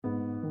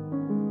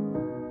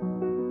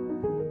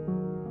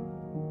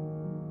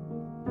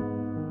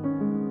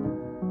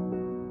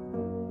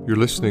You're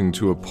listening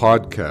to a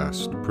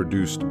podcast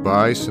produced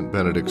by St.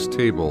 Benedict's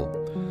Table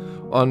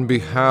on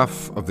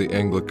behalf of the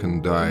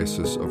Anglican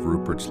Diocese of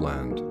Rupert's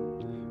Land.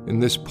 In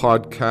this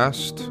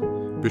podcast,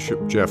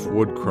 Bishop Jeff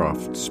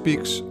Woodcroft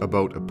speaks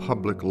about a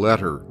public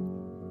letter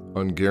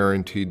on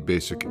guaranteed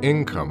basic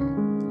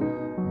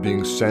income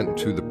being sent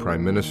to the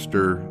Prime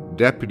Minister,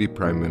 Deputy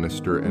Prime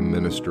Minister, and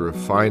Minister of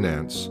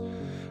Finance,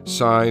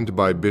 signed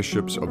by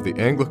bishops of the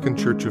Anglican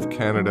Church of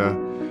Canada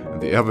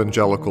and the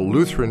Evangelical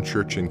Lutheran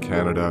Church in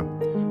Canada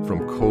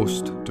from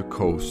coast to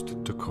coast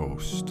to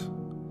coast.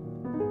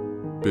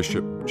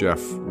 Bishop Jeff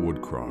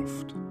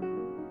Woodcroft.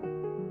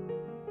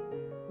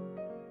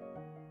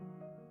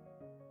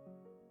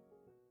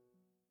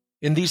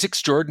 In these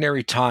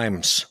extraordinary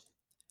times,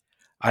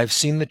 I've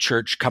seen the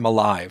Church come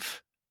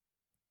alive,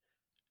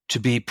 to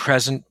be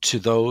present to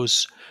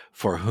those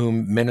for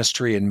whom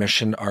ministry and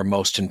mission are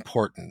most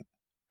important,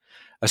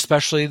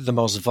 especially the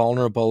most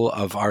vulnerable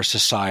of our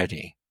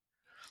society,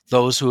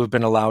 those who have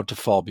been allowed to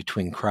fall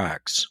between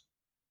cracks.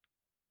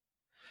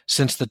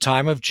 Since the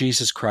time of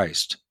Jesus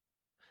Christ,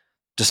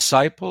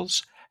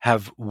 disciples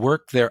have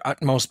worked their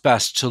utmost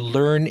best to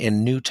learn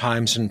in new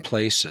times and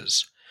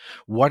places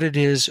what it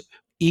is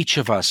each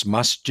of us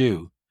must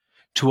do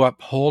to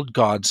uphold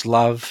God's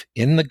love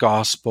in the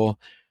gospel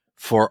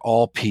for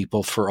all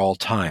people for all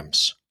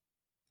times.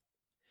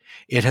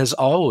 It has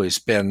always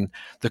been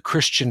the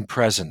Christian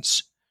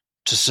presence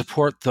to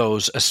support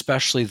those,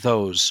 especially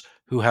those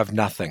who have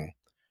nothing,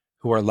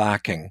 who are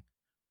lacking,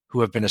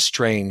 who have been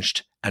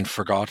estranged and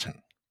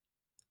forgotten.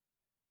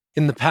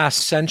 In the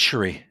past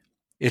century,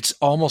 it's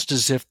almost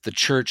as if the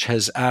Church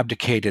has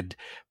abdicated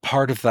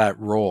part of that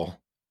role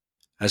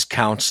as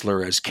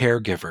counselor, as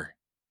caregiver.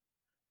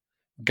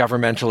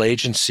 Governmental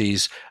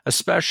agencies,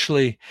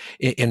 especially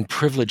in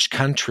privileged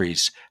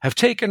countries, have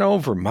taken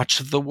over much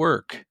of the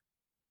work.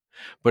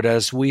 But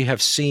as we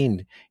have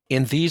seen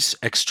in these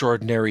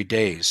extraordinary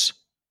days,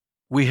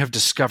 we have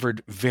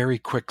discovered very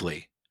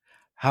quickly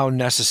how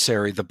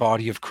necessary the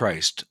body of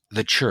Christ,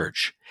 the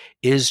Church,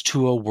 is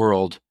to a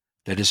world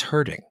that is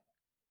hurting.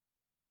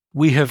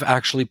 We have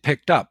actually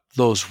picked up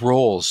those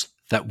roles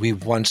that we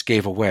once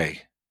gave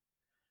away.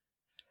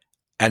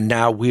 And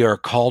now we are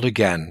called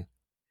again,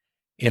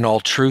 in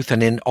all truth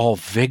and in all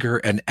vigor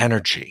and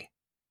energy,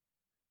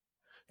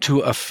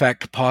 to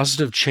effect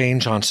positive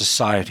change on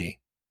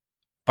society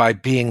by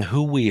being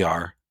who we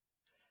are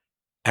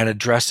and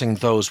addressing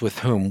those with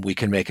whom we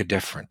can make a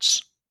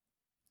difference.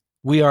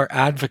 We are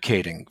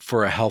advocating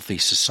for a healthy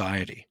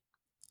society.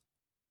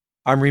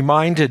 I'm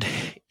reminded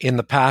in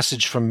the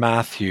passage from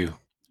Matthew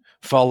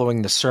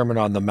following the Sermon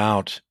on the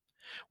Mount,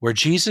 where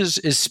Jesus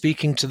is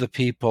speaking to the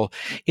people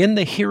in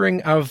the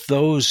hearing of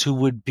those who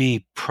would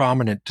be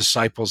prominent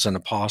disciples and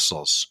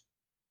apostles.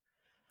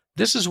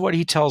 This is what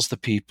he tells the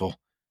people.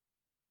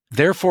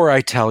 Therefore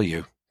I tell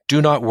you,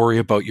 do not worry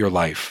about your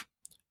life,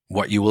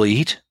 what you will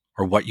eat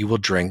or what you will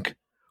drink,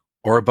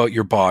 or about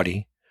your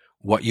body,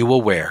 what you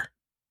will wear.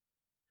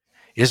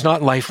 Is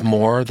not life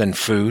more than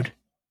food,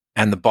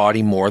 and the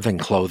body more than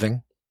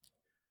clothing?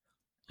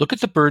 Look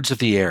at the birds of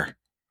the air.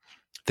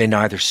 They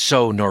neither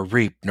sow nor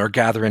reap nor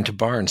gather into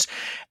barns,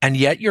 and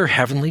yet your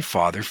heavenly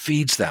Father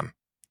feeds them.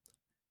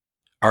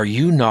 Are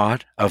you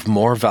not of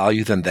more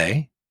value than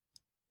they?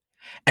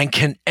 And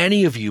can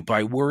any of you,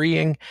 by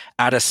worrying,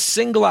 add a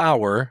single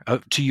hour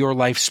to your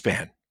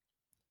lifespan?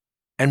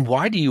 And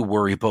why do you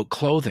worry about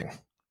clothing?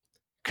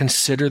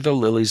 Consider the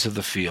lilies of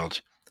the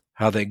field,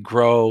 how they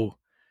grow.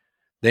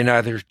 They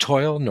neither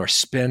toil nor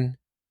spin.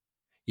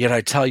 Yet I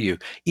tell you,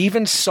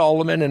 even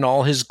Solomon in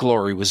all his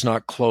glory was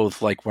not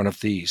clothed like one of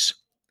these.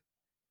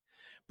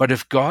 But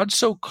if God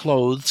so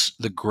clothes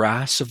the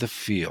grass of the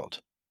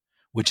field,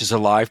 which is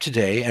alive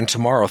today and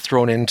tomorrow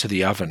thrown into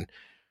the oven,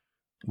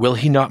 will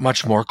he not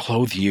much more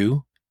clothe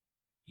you,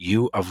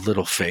 you of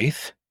little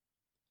faith?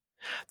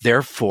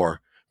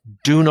 Therefore,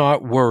 do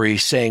not worry,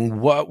 saying,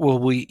 what will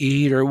we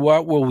eat, or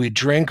what will we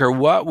drink, or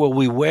what will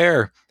we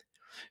wear?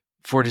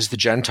 For it is the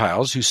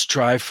Gentiles who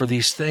strive for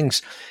these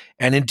things,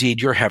 and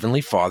indeed your heavenly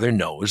Father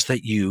knows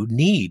that you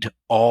need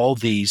all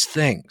these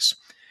things.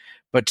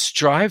 But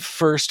strive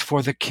first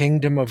for the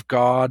kingdom of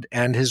God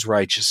and his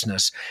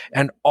righteousness,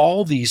 and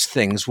all these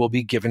things will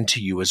be given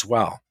to you as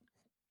well.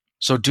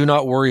 So do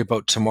not worry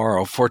about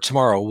tomorrow, for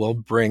tomorrow will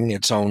bring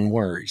its own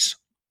worries.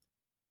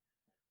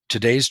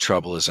 Today's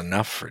trouble is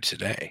enough for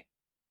today.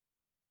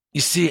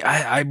 You see,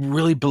 I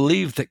really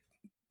believe that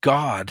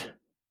God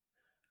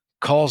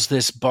calls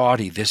this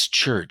body, this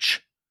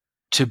church,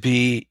 to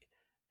be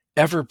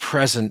ever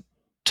present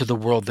to the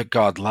world that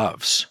God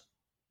loves.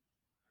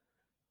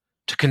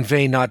 To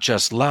convey not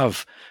just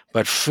love,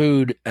 but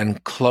food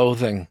and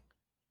clothing,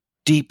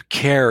 deep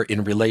care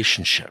in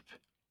relationship.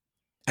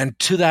 And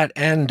to that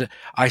end,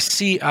 I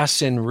see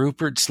us in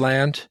Rupert's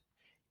Land,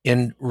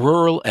 in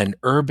rural and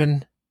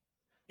urban,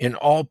 in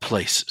all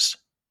places,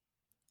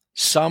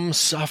 some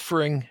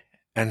suffering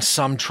and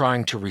some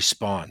trying to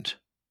respond.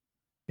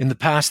 In the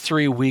past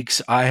 3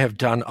 weeks, I have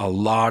done a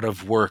lot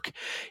of work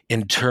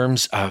in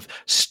terms of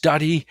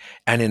study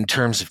and in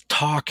terms of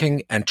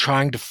talking and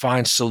trying to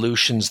find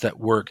solutions that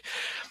work,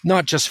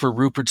 not just for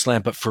Rupert's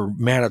Land, but for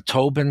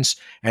Manitobans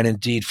and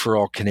indeed for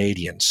all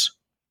Canadians.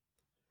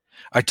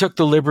 I took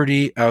the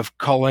liberty of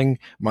calling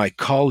my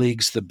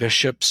colleagues, the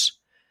bishops,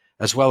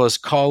 as well as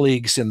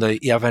colleagues in the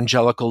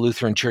Evangelical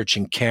Lutheran Church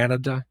in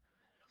Canada,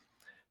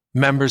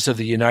 members of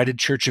the United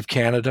Church of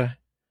Canada,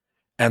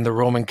 and the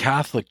Roman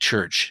Catholic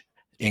Church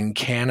in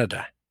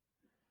Canada,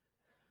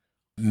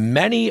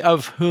 many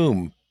of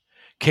whom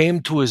came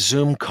to a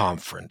Zoom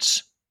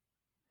conference.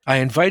 I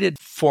invited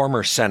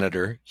former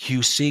Senator Hugh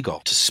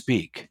Segal to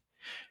speak.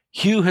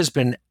 Hugh has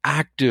been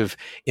active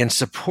in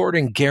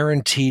supporting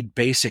guaranteed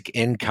basic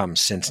income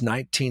since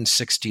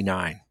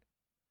 1969.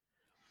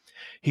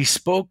 He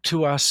spoke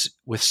to us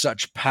with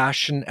such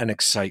passion and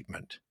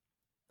excitement.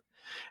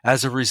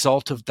 As a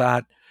result of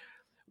that,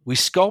 we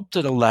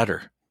sculpted a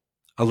letter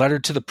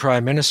to the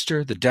Prime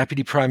Minister, the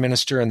Deputy Prime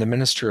Minister, and the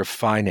Minister of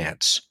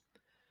Finance,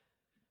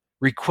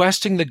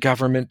 requesting the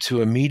government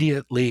to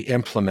immediately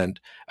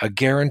implement a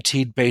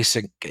guaranteed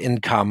basic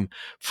income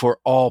for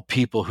all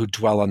people who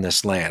dwell on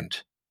this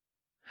land.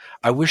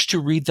 I wish to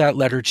read that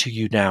letter to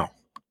you now.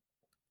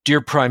 Dear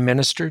Prime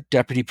Minister,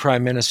 Deputy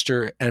Prime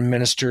Minister, and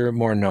Minister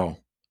Morneau,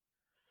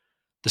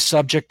 the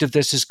subject of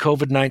this is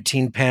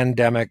COVID-19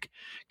 pandemic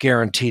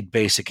guaranteed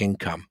basic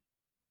income.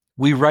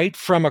 We write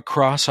from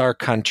across our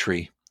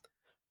country,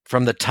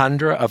 from the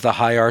tundra of the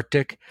high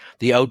Arctic,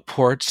 the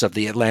outports of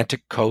the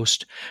Atlantic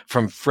coast,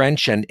 from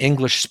French and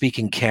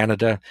English-speaking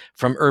Canada,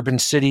 from urban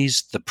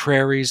cities, the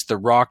prairies, the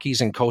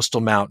Rockies and coastal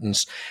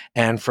mountains,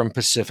 and from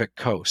Pacific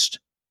coast.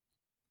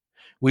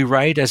 We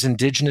write as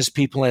Indigenous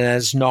people and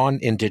as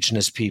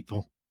non-Indigenous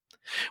people.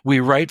 We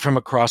write from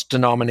across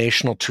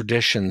denominational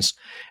traditions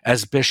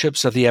as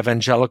bishops of the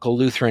Evangelical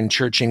Lutheran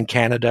Church in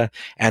Canada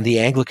and the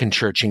Anglican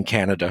Church in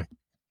Canada.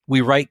 We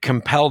write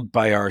compelled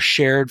by our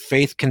shared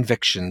faith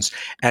convictions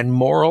and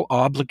moral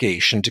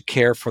obligation to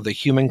care for the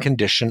human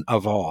condition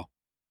of all.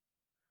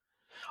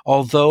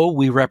 Although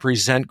we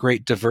represent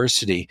great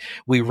diversity,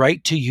 we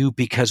write to you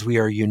because we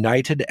are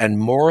united and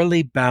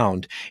morally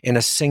bound in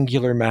a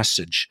singular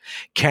message.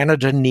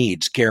 Canada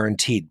needs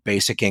guaranteed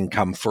basic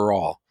income for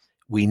all.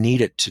 We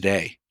need it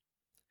today.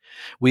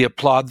 We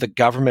applaud the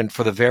government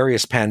for the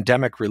various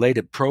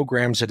pandemic-related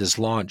programs it has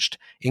launched,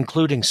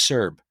 including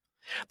CERB.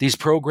 These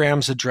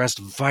programs address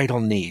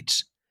vital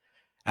needs.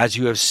 As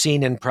you have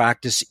seen in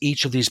practice,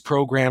 each of these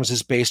programs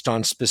is based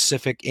on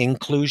specific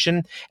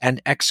inclusion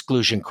and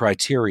exclusion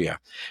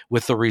criteria,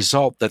 with the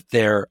result that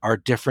there are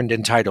different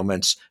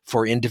entitlements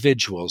for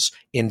individuals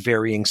in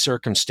varying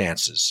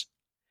circumstances.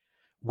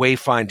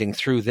 Wayfinding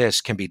through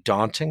this can be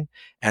daunting,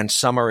 and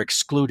some are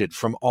excluded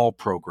from all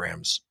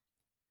programs.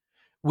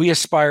 We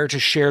aspire to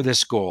share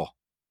this goal,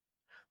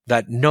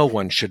 that no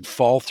one should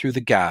fall through the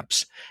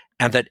gaps,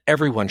 and that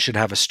everyone should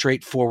have a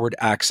straightforward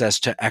access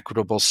to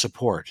equitable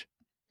support.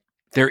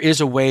 There is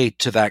a way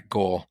to that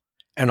goal,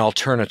 an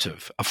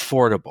alternative,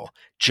 affordable,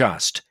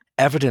 just,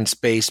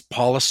 evidence-based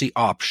policy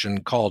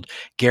option called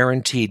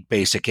guaranteed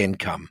basic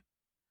income.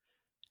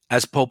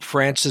 As Pope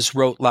Francis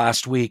wrote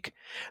last week,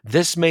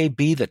 this may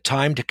be the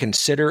time to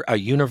consider a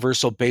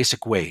universal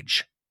basic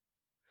wage.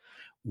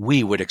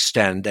 We would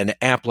extend and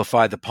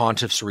amplify the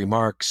Pontiff's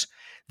remarks.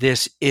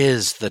 This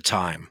is the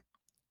time.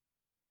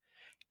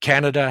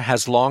 Canada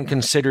has long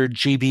considered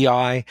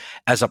GBI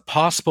as a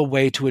possible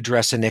way to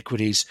address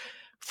inequities,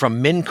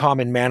 from MinCom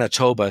in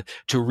Manitoba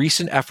to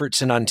recent efforts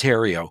in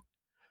Ontario.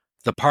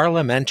 The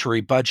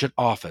Parliamentary Budget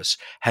Office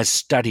has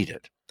studied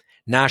it.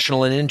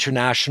 National and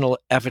international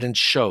evidence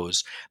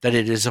shows that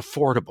it is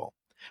affordable.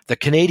 The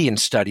Canadian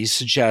studies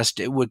suggest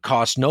it would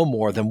cost no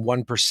more than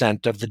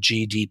 1% of the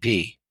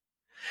GDP.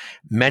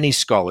 Many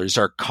scholars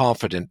are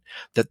confident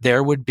that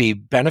there would be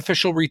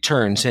beneficial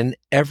returns in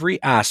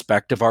every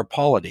aspect of our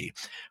polity,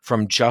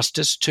 from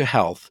justice to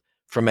health,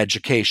 from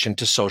education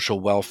to social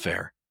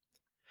welfare.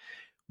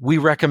 We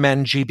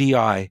recommend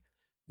GBI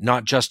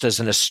not just as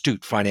an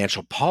astute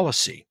financial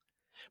policy,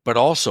 but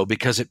also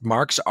because it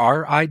marks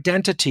our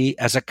identity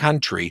as a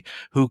country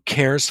who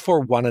cares for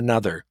one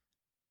another.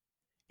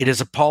 It is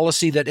a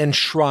policy that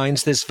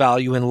enshrines this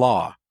value in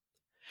law.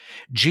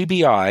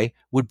 GBI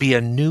would be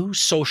a new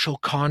social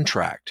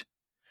contract,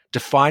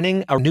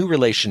 defining a new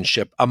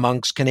relationship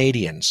amongst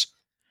Canadians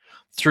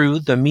through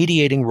the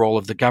mediating role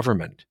of the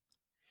government.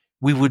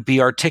 We would be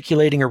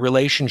articulating a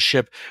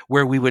relationship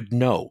where we would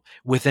know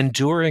with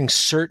enduring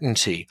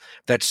certainty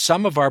that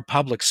some of our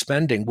public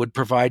spending would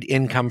provide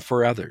income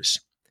for others.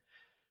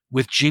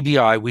 With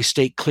GBI, we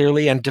state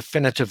clearly and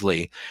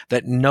definitively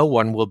that no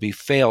one will be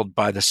failed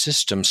by the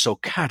system so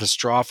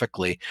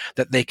catastrophically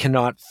that they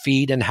cannot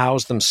feed and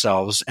house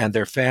themselves and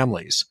their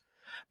families,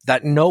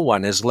 that no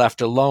one is left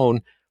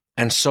alone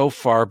and so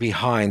far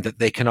behind that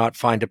they cannot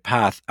find a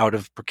path out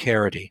of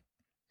precarity.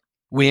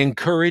 We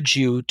encourage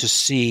you to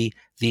see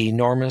the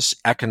enormous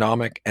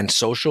economic and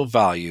social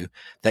value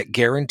that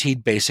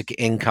guaranteed basic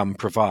income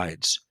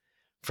provides,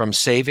 from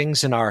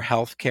savings in our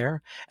healthcare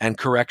and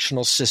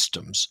correctional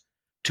systems,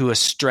 to a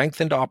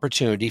strengthened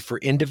opportunity for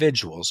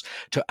individuals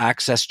to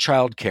access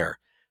childcare,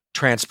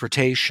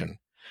 transportation,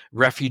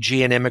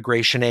 refugee and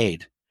immigration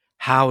aid,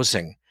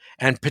 housing,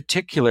 and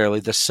particularly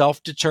the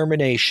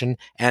self-determination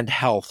and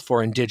health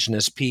for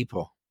Indigenous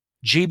people.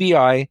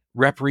 GBI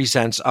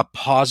represents a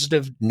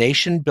positive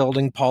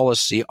nation-building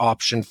policy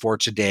option for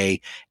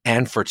today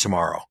and for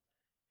tomorrow.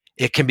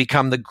 It can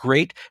become the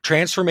great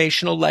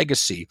transformational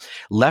legacy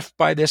left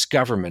by this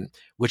government,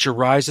 which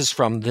arises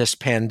from this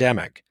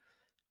pandemic,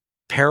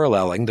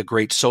 paralleling the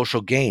great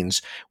social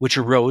gains which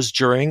arose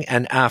during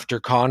and after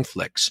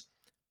conflicts,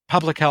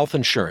 public health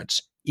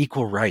insurance,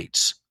 equal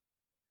rights.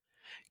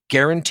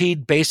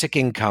 Guaranteed basic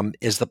income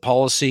is the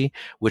policy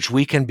which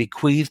we can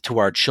bequeath to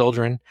our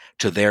children,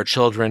 to their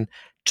children,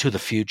 to the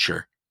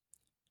future.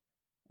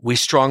 We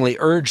strongly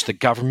urge the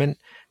government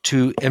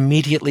to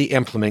immediately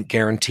implement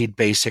guaranteed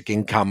basic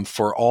income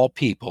for all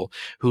people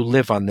who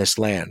live on this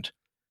land,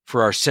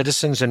 for our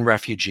citizens and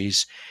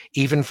refugees,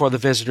 even for the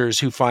visitors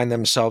who find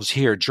themselves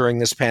here during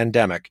this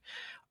pandemic,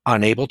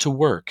 unable to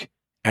work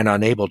and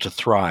unable to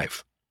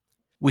thrive.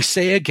 We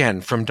say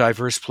again from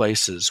diverse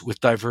places,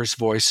 with diverse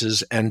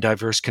voices and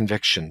diverse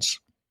convictions,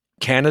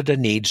 Canada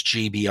needs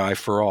GBI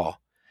for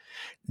all.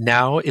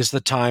 Now is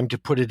the time to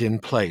put it in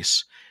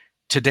place.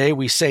 Today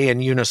we say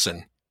in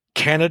unison,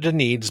 Canada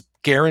needs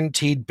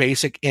guaranteed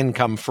basic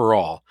income for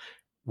all.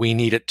 We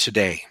need it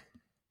today.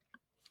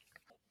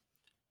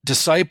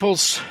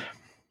 Disciples,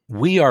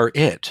 we are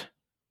it.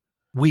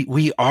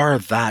 We are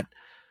that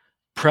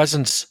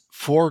presence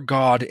for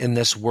God in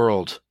this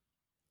world,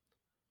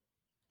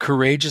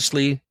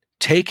 courageously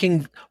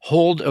taking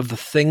hold of the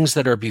things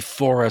that are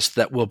before us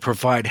that will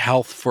provide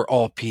health for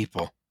all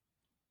people.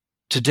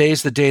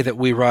 Today's the day that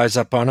we rise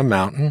up on a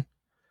mountain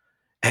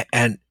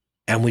and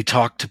we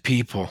talk to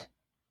people.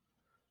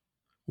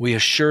 We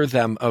assure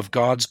them of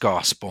God's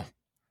gospel,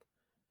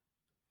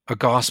 a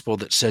gospel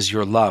that says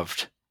you're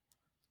loved,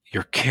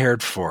 you're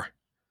cared for,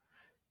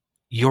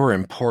 you're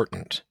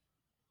important.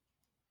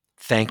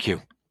 Thank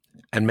you,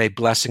 and may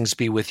blessings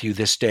be with you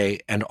this day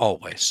and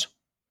always.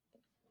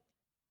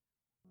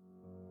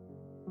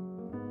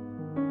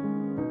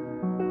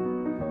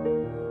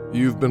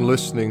 You've been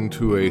listening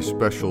to a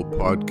special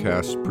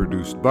podcast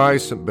produced by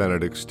St.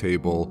 Benedict's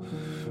Table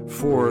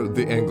for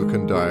the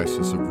Anglican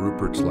Diocese of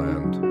Rupert's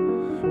Land.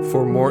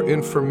 For more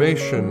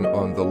information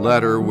on the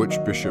letter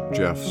which Bishop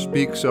Jeff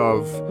speaks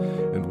of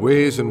and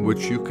ways in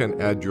which you can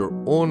add your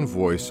own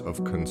voice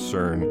of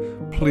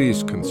concern,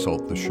 please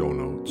consult the show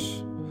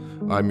notes.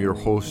 I'm your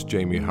host,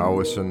 Jamie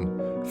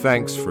Howison.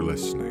 Thanks for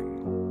listening.